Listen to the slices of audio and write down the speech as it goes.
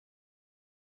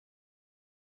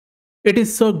It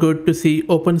is so good to see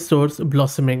open source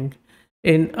blossoming.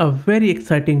 In a very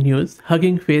exciting news,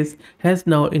 Hugging Face has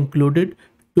now included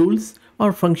tools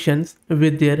or functions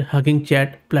with their Hugging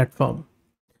Chat platform.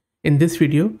 In this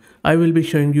video, I will be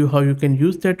showing you how you can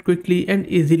use that quickly and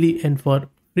easily and for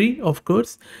free, of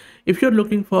course. If you're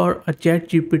looking for a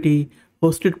ChatGPT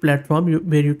hosted platform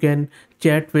where you can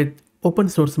chat with open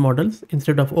source models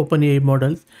instead of OpenAI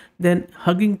models, then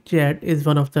Hugging Chat is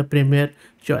one of the premier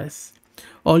choice.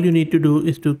 All you need to do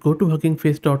is to go to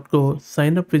huggingface.co,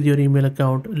 sign up with your email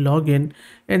account, log in,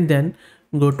 and then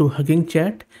go to Hugging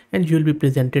Chat, and you'll be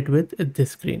presented with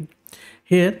this screen.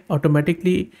 Here,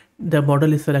 automatically, the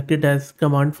model is selected as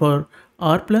command for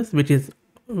R plus, which is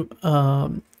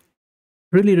um,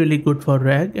 really good for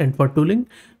RAG and for tooling.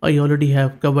 I already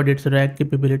have covered its RAG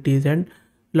capabilities and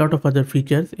a lot of other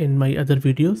features in my other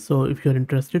videos. So if you're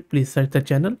interested, please search the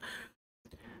channel.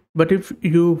 But if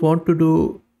you want to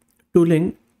do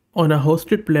tooling on a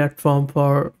hosted platform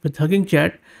for with Hugging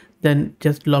Chat, then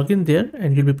just log in there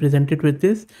and you'll be presented with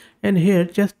this. And here,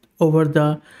 just over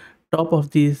the top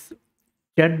of these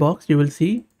chat box, you will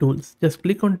see tools. Just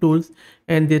click on tools,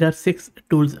 and there are 6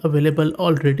 tools available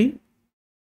already.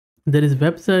 There is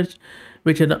web search,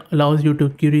 which allows you to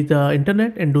query the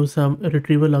internet and do some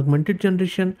retrieval augmented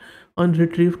generation on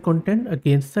retrieve content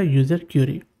against the user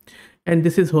query. And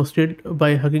this is hosted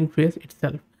by Hugging Face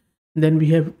itself. Then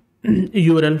we have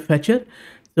URL fetcher.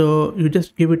 So you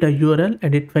just give it a URL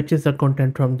and it fetches the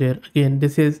content from there. Again,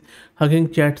 this is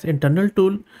Hugging Chat's internal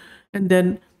tool. And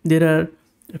then there are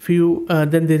a few,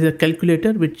 then there's a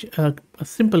calculator, which a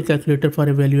simple calculator for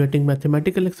evaluating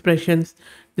mathematical expressions.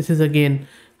 This is again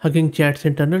Hugging Chat's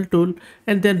internal tool.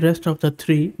 And then rest of the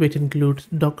 3, which includes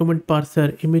document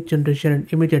parser, image generation,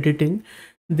 and image editing,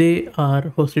 they are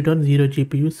hosted on 0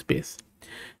 GPU space.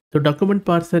 So document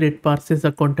parser, it parses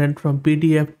the content from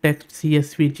PDF, text,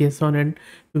 CSV, JSON, and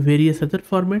various other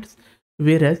formats,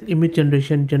 whereas image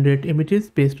generation generate images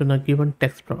based on a given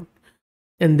text prompt.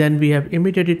 And then we have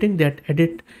image editing that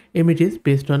edit images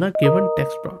based on a given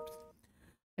text prompts.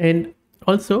 And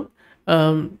also,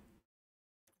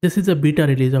 this is a beta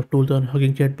release of tools on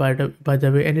Hugging Chat by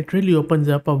the way, and it really opens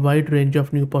up a wide range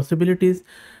of new possibilities,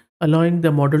 allowing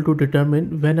the model to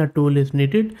determine when a tool is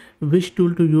needed, which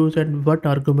tool to use, and what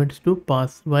arguments to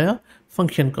pass via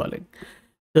function calling.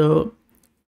 So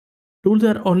tools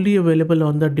are only available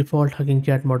on the default Hugging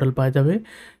Chat model, by the way,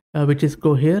 which is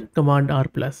Cohere Command R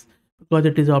plus, because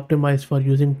it is optimized for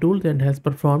using tools and has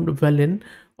performed well in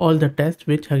all the tests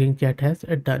which Hugging Chat has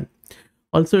done.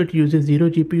 Also, it uses 0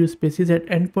 GPU spaces at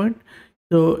endpoint.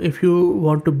 So if you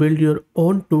want to build your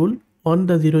own tool on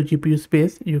the 0 GPU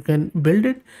space, you can build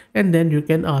it and then you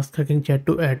can ask Hugging Chat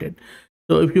to add it.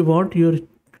 So if you want your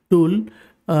tool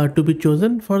to be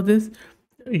chosen for this,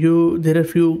 there are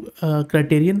few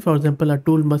criterion. For example, a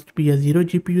tool must be a 0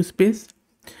 GPU space.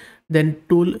 Then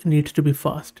tool needs to be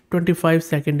fast,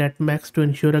 25-second at max to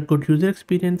ensure a good user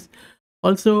experience.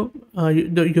 Also,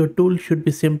 your tool should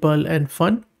be simple and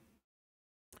fun.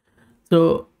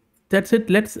 So that's it.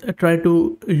 Let's try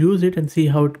to use it and see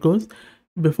how it goes.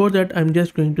 Before that, I'm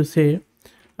just going to say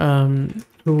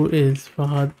who is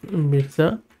Fahad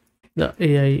Mirza, the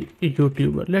AI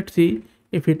YouTuber. Let's see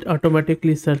if it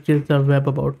automatically searches the web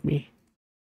about me.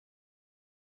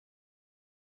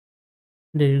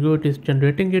 There you go, it is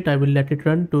generating it. I will let it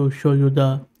run to show you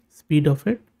the speed of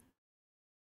it.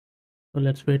 So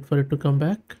let's wait for it to come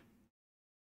back.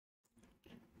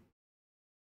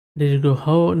 There you go,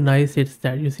 how nice it's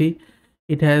that. You see,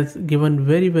 it has given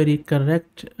very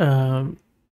correct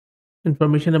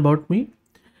information about me.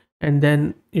 And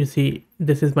then you see,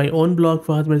 this is my own blog,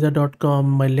 fahadmirza.com,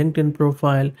 my LinkedIn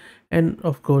profile, and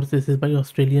of course, this is my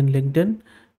Australian LinkedIn.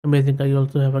 Amazing, I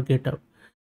also have a GitHub.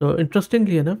 So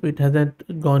interestingly enough, it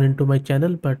hasn't gone into my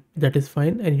channel, but that is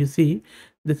fine. And you see,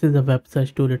 this is a web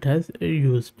search tool it has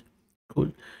used.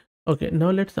 Cool. Okay,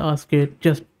 now let's ask it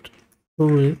just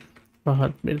who is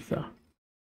Fahad Mirza.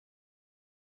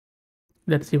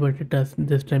 Let's see what it does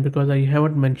this time, because I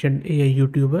haven't mentioned AI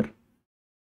YouTuber.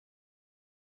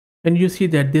 And you see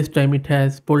that this time it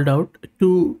has pulled out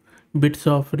 2 bits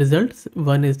of results.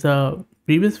 One is the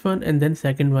previous one, and then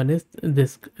second one is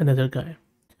this another guy.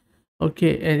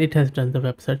 Okay, and it has done the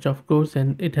web search, of course,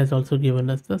 and it has also given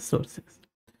us the sources.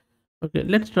 Okay,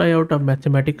 let's try out a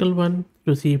mathematical one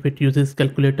to see if it uses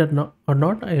calculator or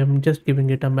not. I am just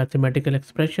giving it a mathematical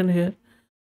expression here.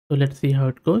 So let's see how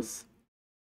it goes.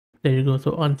 There you go.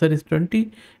 So answer is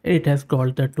 20, and it has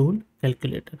called the tool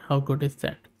calculator. How good is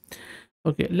that?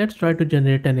 Okay, let's try to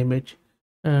generate an image.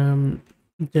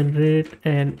 Generate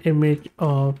an image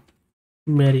of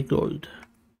marigold.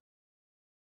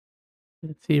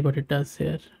 Let's see what it does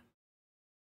here.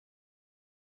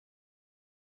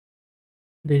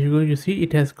 There you go. You see,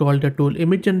 it has called the tool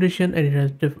image generation, and it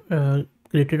has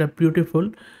created a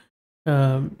beautiful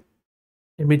um,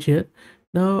 image here.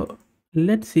 Now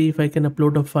let's see if I can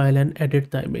upload a file and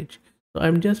edit the image. So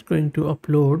I'm just going to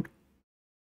upload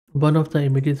one of the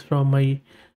images from my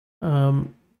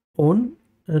own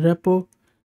repo,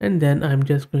 and then I'm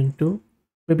just going to,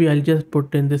 maybe I'll just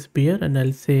put in this beer and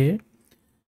I'll say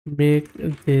make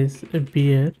this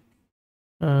beer,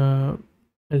 I'll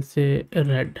say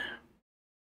red.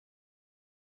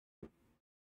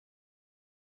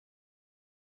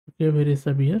 Okay, where is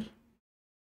the beer?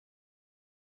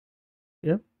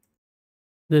 Yep,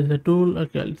 there's a tool.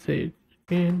 Okay, I'll say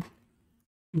again,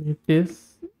 make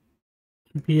this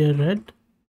beer red.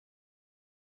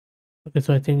 Okay,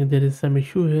 so I think there is some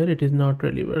issue here. It is not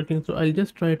really working, so I'll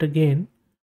just try it again.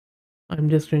 I'm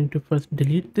just going to first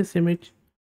delete this image,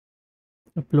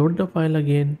 upload the file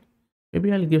again.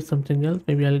 Maybe I'll give something else.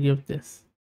 Maybe I'll give this.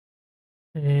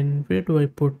 And where do I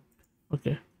put?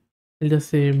 Okay, I'll just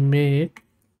say make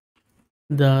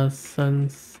the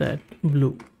sunset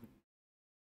blue.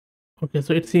 Okay,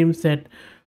 so it seems that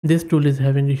this tool is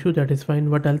having issue. That is fine.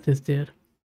 What else is there?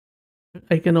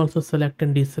 I can also select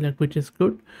and deselect, which is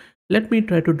good. Let me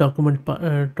try to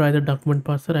try the document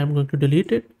parser. I'm going to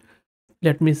delete it.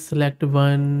 Let me select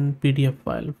one PDF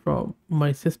file from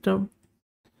my system.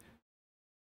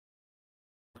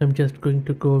 I'm just going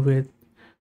to go with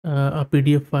a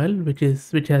PDF file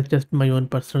which has just my own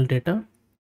personal data.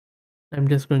 I'm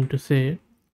just going to say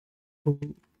who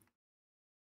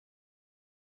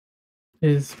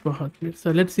is Fahad.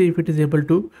 So let's see if it is able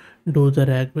to do the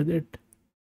rag with it.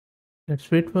 Let's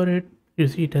wait for it. You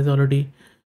see it has already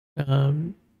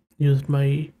used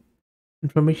my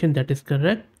information. That is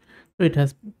correct. So it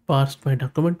has parsed my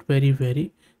document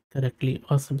very correctly.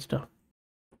 Awesome stuff.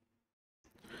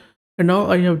 And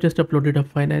now I have just uploaded a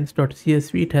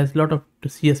finance.csv. It has a lot of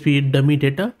CSV dummy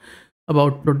data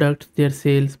about products, their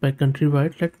sales by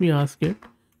countrywide. Let me ask it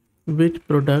which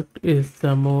product is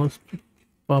the most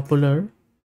popular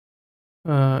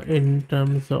in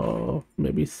terms of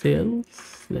maybe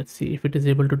sales. Let's see if it is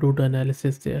able to do the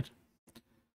analysis there.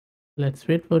 Let's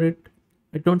wait for it.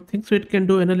 I don't think so it can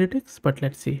do analytics, but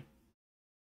let's see.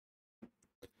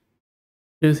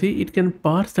 You see, it can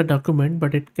parse the document,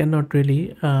 but it cannot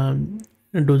really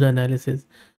do the analysis.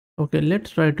 Okay,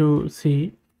 let's try to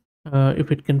see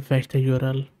if it can fetch the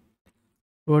URL.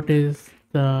 What is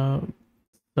the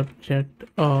subject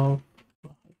of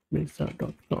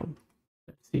mirza.com?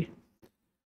 Let's see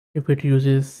if it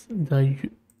uses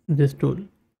this tool,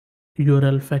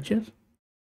 URL fetcher.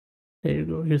 There you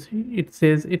go. You see, it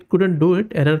says it couldn't do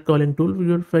it. Error calling tool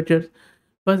URL fetcher,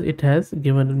 but it has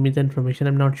given me the information.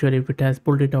 I'm not sure if it has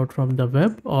pulled it out from the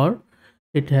web or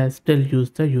it has still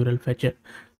used the URL fetcher.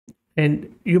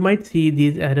 And you might see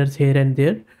these errors here and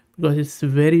there because it's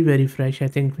very fresh. I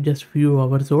think just few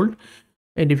hours old.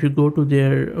 And if you go to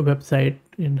their website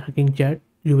in HuggingChat,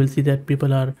 you will see that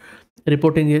people are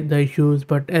reporting the issues,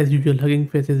 but as usual, Hugging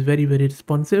Face is very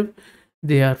responsive.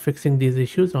 They are fixing these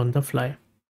issues on the fly.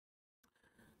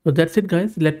 So that's it,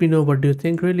 guys. Let me know what do you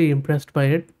think. Really impressed by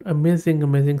it.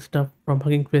 Amazing stuff from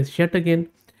Hugging Face yet again.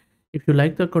 If you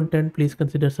like the content, please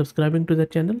consider subscribing to the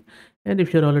channel. And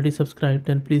if you're already subscribed,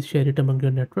 then please share it among your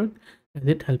network as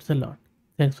it helps a lot.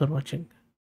 Thanks for watching.